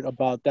best part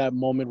about that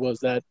moment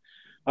was that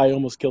I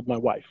almost killed my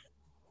wife.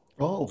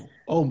 Oh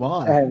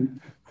my.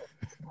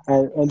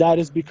 And that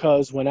is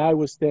because when I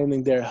was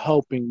standing there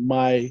helping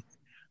my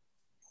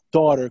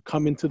daughter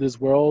come into this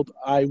world,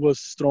 I was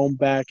thrown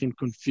back and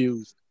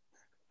confused.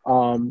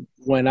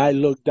 When I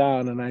looked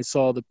down and I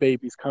saw the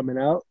babies coming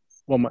out,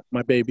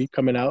 my baby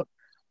coming out,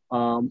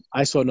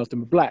 I saw nothing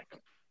but black.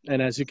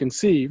 And as you can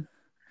see,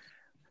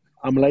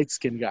 I'm a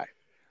light-skinned guy.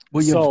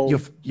 Well,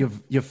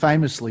 you're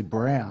famously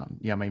brown.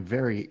 Yeah, I mean,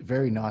 very,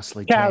 very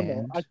nicely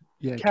caramel.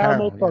 tanned.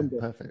 Caramel thunder.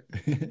 Yeah,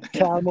 perfect.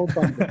 Caramel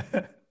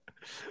thunder.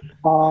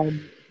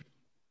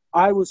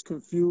 I was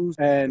confused,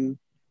 and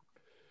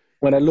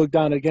when I looked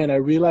down again, I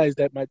realized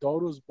that my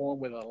daughter was born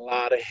with a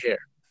lot of hair.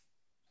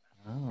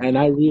 Oh. And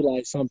I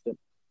realized something.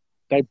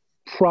 That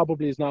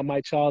probably is not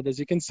my child, as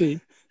you can see.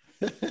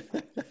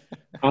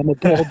 I'm a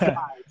bald guy.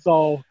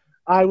 So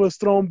I was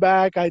thrown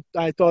back. I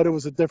thought it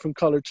was a different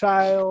colored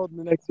child.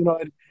 The next,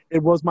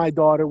 it was my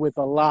daughter with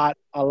a lot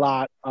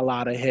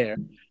of hair.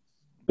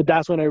 But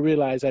that's when I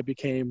realized I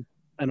became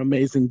an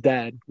amazing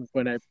dad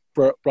when I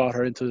brought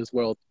her into this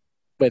world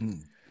with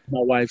my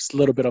wife's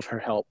little bit of her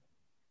help.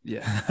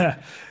 Yeah.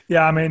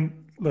 Yeah, I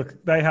mean,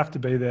 look, they have to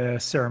be there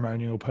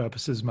ceremonial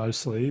purposes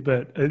mostly,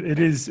 but it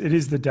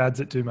is the dads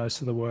that do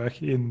most of the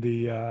work in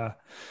the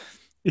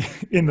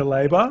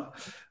labor,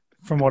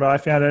 from what I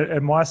found.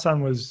 And my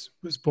son was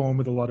born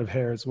with a lot of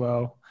hair as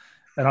well.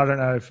 And I don't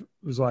know if it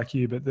was like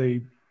you, but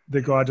the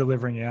guy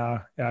delivering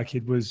our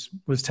kid was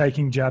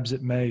taking jabs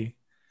at me,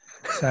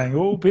 saying,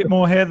 "Oh, a bit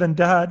more hair than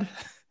dad."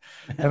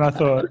 And I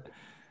thought,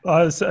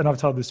 and I've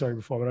told this story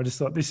before, but I just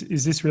thought,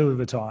 is this really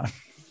the time?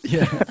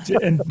 Yeah.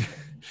 And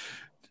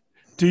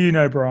do you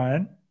know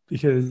Brian?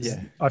 Because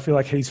I feel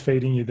like he's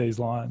feeding you these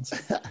lines.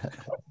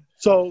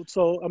 So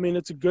I mean,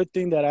 it's a good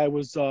thing that I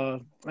was,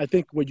 I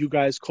think what you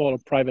guys call a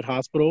private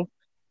hospital.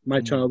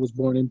 My child was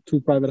born in 2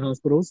 private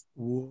hospitals.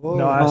 Whoa.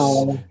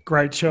 Nice.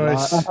 Great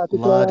choice.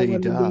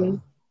 La-di-da.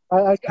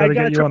 I gotta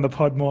get you on the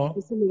pod more.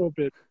 Just a little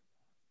bit.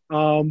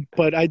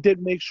 But I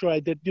did make sure I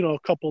did, a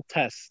couple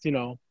tests,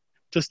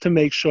 just to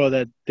make sure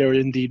that they're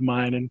indeed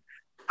mine.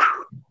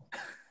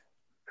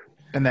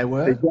 And they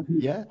were?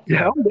 Yeah.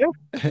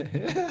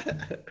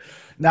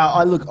 Now,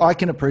 I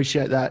can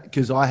appreciate that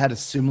because I had a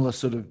similar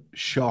sort of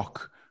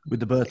shock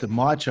with the birth of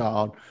my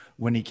child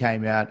when he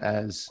came out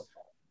as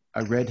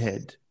a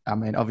redhead. I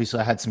mean, obviously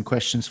I had some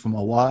questions for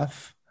my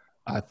wife.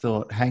 I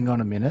thought, hang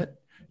on a minute.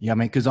 Yeah, I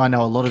mean, because I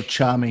know a lot of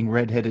charming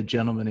redheaded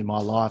gentlemen in my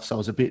life, so I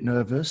was a bit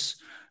nervous.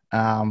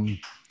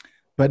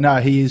 But no,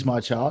 he is my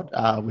child.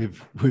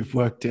 We've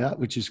worked out,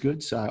 which is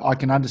good. So I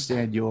can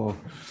understand your,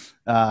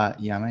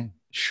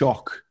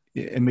 shock.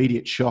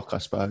 Immediate shock, I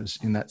suppose,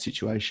 in that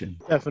situation.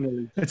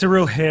 Definitely. It's a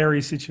real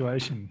hairy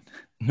situation.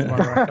 Am I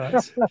right,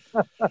 guys?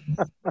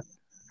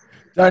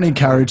 Don't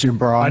encourage him,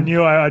 Brian. I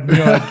knew I'd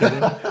get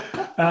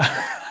it.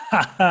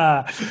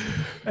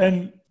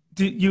 And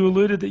you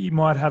alluded that you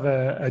might have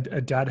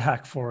a dad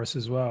hack for us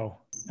as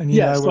well. And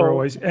we're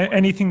always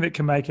anything that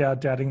can make our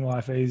dadding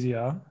life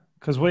easier,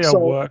 because we are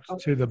worked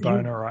to the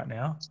boner right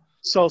now.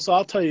 So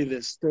I'll tell you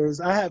this.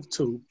 I have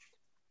two.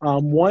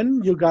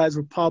 One you guys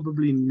will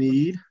probably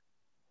need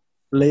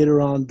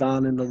later on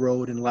down in the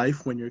road in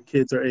life when your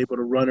kids are able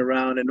to run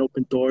around and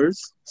open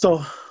doors.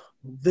 So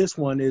this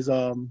one is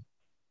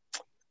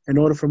in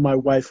order for my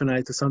wife and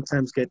I to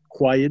sometimes get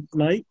quiet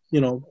night,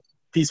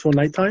 peaceful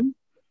nighttime,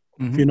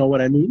 if you know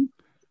what I mean.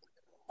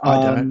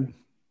 I don't.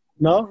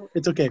 No,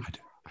 it's okay.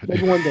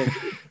 Maybe one day.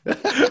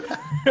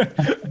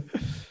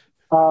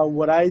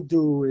 What I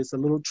do is a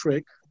little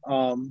trick.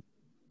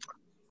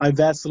 I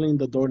Vaseline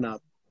the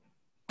doorknob.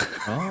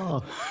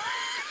 Oh.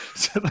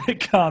 So they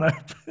can't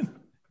open.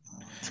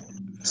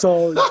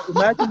 So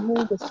imagine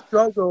hearing the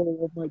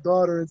struggle of my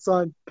daughter and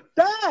son.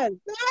 Dad,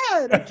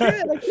 I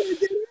can't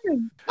get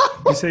in.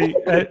 You see,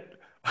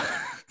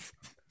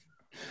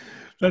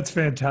 that's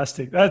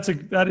fantastic.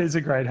 That is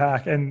a great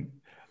hack. And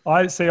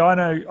I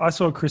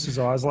saw Chris's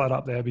eyes light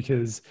up there,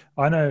 because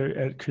I know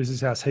at Chris's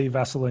house he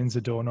Vaselines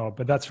the doorknob,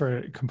 but that's for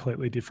a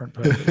completely different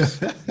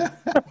purpose.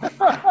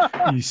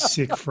 You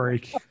sick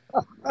freak.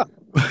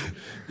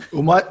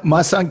 Well,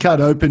 my son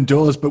can't open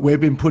doors, but we've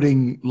been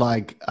putting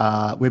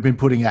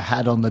a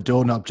hat on the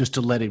doorknob just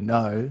to let him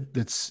know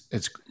that's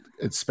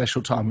it's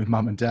special time with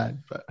mum and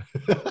dad. But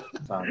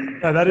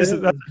no, that's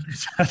a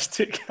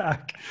fantastic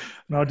hack,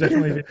 and I'll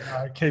definitely be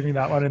keeping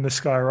that one in the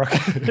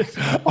skyrocket.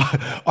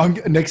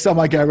 Next time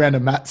I go around to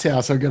Matt's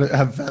house, I'm going to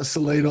have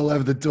Vaseline all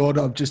over the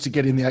doorknob just to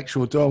get in the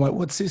actual door. I'm like,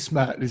 "What's this,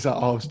 Matt?" And he's like,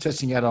 "Oh, I was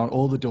testing out on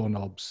all the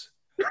doorknobs."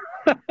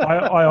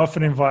 I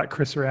often invite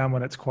Chris around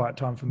when it's quiet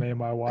time for me and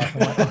my wife.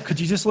 I'm like, "Oh, could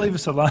you just leave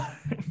us alone?"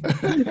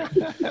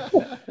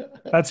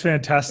 That's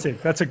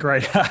fantastic. That's a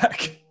great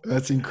hack.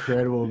 That's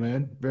incredible,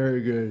 man.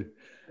 Very good.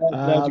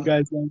 Glad you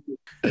guys like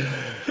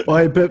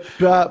it.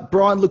 But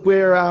Brian, look,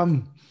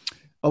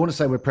 I want to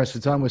say we're pressed for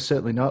time. We're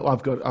certainly not.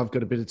 I've got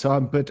a bit of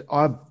time, but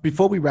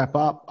before we wrap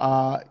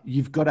up,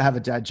 you've got to have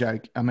a dad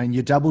joke. I mean,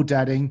 you're double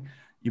dadding.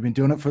 You've been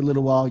doing it for a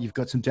little while. You've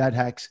got some dad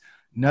hacks.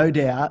 No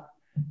doubt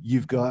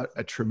you've got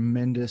a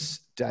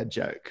tremendous dad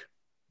joke.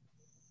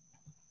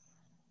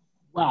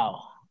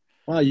 Wow,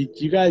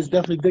 you guys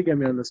definitely did get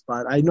me on the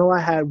spot. I know I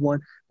had one.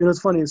 It's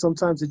funny.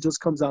 Sometimes it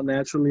just comes out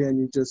naturally and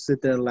you just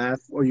sit there and laugh,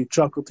 or you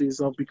chuckle to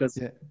yourself because,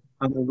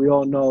 we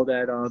all know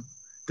that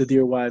the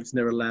dear wives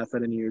never laugh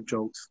at any of your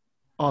jokes.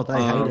 Oh,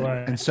 they hate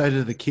it. And so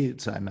do the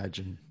kids, I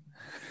imagine.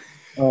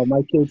 Oh,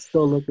 my kids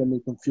still look at me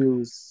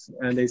confused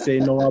and they say,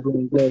 "No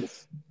hablo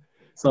inglés."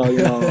 So,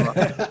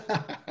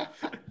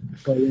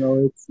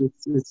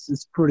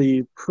 it's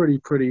pretty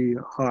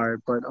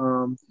hard. But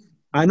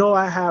I know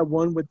I had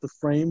one with the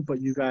frame,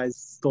 but you guys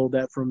stole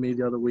that from me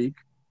the other week.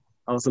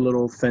 I was a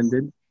little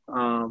offended.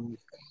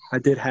 I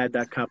did have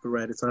that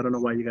copyrighted, so I don't know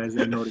why you guys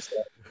didn't notice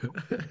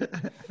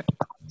that.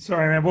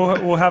 Sorry, man.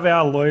 We'll have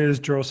our lawyers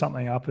draw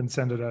something up and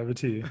send it over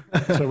to you,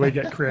 so we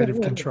get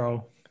creative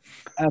control.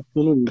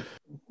 Absolutely.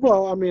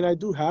 Well, I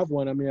do have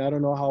one. I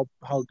don't know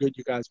how good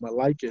you guys might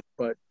like it,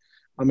 but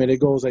it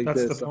goes like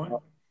this. That's the point.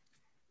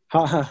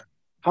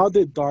 How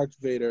did Darth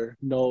Vader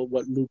know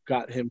what Luke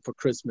got him for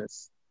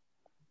Christmas?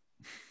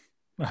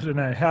 I don't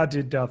know. How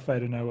did Darth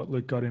Vader know what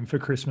Luke got him for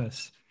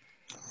Christmas?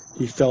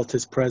 He felt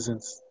his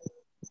presence.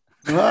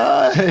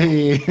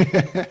 Hey.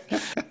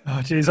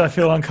 Oh, geez, I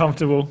feel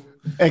uncomfortable.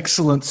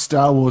 Excellent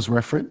Star Wars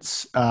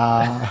reference.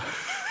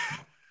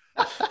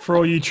 For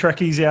all you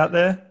Trekkies out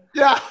there.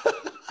 Yeah.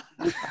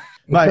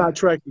 Mate, not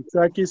Trekkie.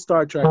 Trekkie,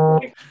 Star Trek.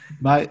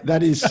 Mate,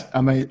 that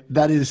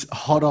is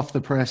hot off the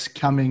press,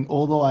 coming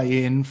all the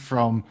way in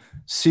from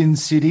Sin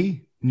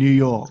City, New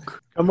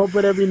York. Come up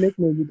with every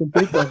nickname you can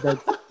think of.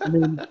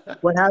 That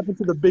what happened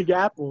to the Big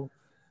Apple?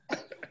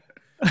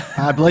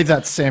 I believe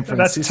that's San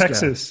Francisco. That's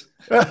Texas.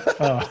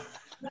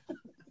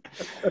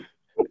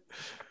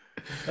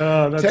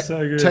 Oh, that's so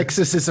good.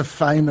 Texas is a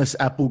famous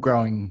apple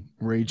growing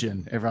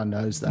region. Everyone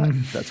knows that.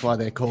 That's why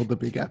they're called the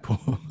Big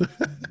Apple.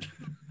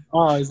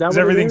 Oh, is that what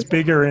everything's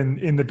bigger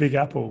in the Big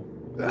Apple?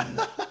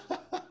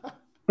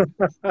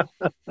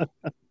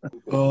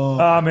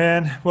 Oh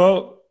man.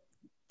 Well,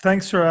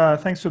 thanks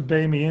for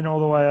beaming me in all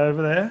the way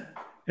over there.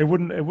 It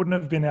wouldn't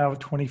have been our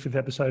 25th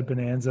episode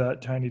bonanza,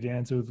 Tony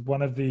Danza, with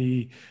one of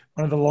the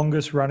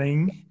longest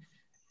running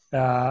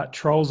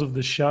trolls of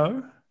the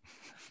show.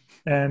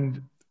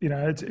 And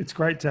it's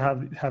great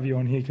to have you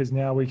on here, because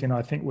now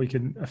I think we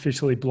can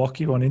officially block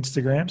you on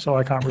Instagram, so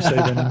I can't receive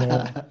any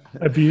more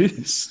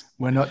abuse.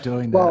 We're not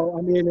doing that.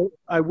 Well,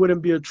 I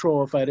wouldn't be a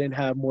troll if I didn't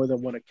have more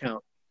than one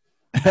account.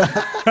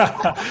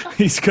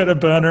 He's got a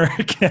burner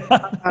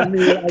account. I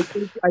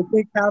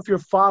think half your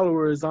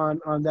followers on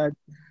that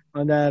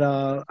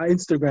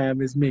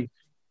Instagram is me.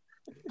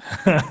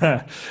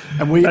 And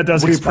that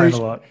does explain a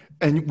lot.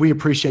 And we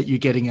appreciate you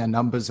getting our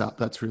numbers up.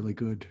 That's really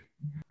good.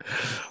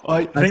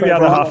 I think the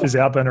other half is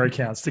our burner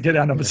accounts to get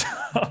our numbers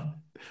up.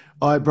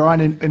 All right,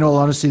 Brian, in all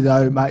honesty,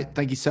 though, mate,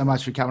 thank you so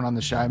much for coming on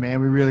the show,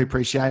 man. We really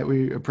appreciate it.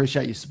 We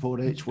appreciate your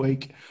support each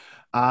week.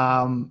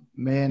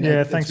 Man.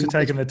 Yeah, thanks for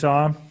taking the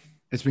time.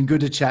 It's been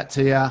good to chat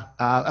to you.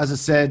 As I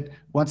said,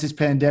 once this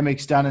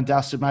pandemic's done and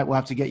dusted, mate, we'll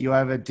have to get you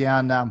over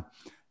down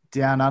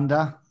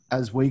under,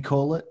 as we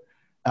call it,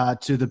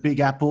 to the Big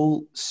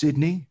Apple,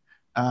 Sydney.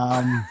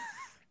 And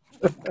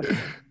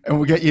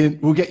we'll get you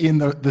in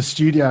the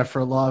studio for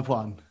a live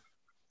one.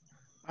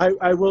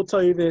 I will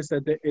tell you this,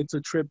 that it's a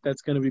trip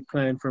that's going to be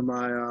planned for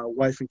my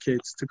wife and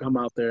kids to come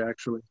out there,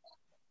 actually.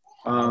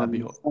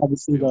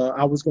 Obviously,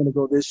 I was going to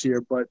go this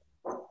year, but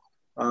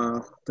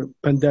the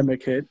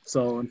pandemic hit,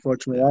 so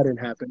unfortunately that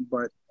didn't happen.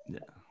 But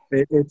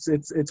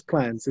it's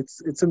plans.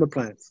 It's in the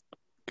plans.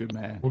 Good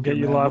man. We'll get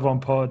you live on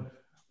pod.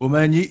 Well,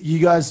 man, you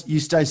guys, you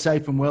stay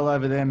safe and well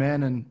over there,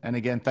 man. And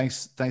again,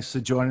 thanks for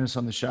joining us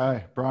on the show,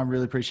 Brian.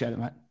 Really appreciate it,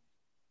 mate.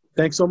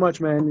 Thanks so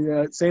much,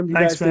 man. Same to you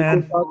Thanks, guys.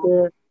 man. Stay safe out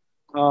there.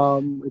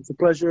 It's a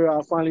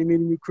pleasure finally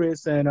meeting you,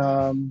 Chris.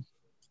 And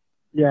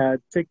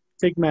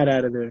take Matt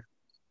out of there.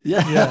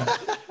 Yeah,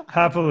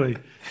 happily.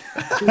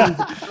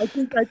 I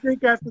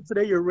think after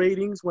today your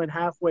ratings went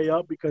halfway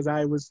up because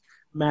I was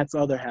Matt's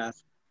other half.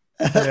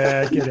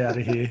 Yeah, get out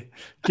of here.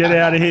 Get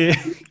out of here.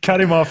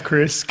 Cut him off,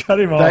 Chris. Cut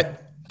him off.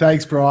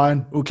 Thanks,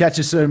 Brian. We'll catch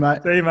you soon,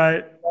 mate. See you,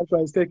 mate.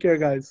 Likewise. Take care,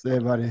 guys. See you,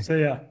 buddy.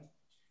 See ya.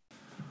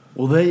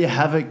 Well, there you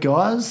have it,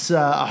 guys.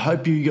 I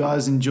hope you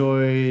guys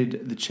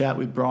enjoyed the chat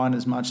with Brian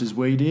as much as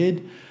we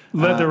did.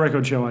 Let the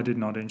record show I did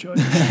not enjoy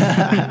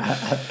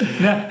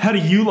it. Now, how do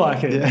you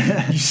like it?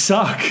 Yeah. You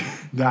suck.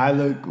 No,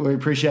 look, we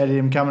appreciated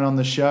him coming on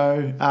the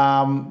show.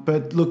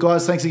 But look,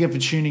 guys, thanks again for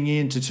tuning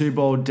in to Two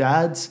Bold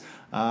Dads.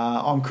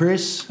 I'm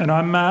Chris. And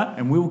I'm Matt.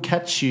 And we'll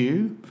catch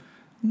you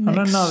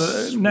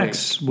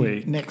next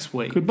week. Next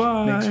week.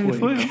 Goodbye. Next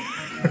week.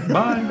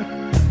 Bye.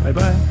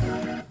 Bye-bye.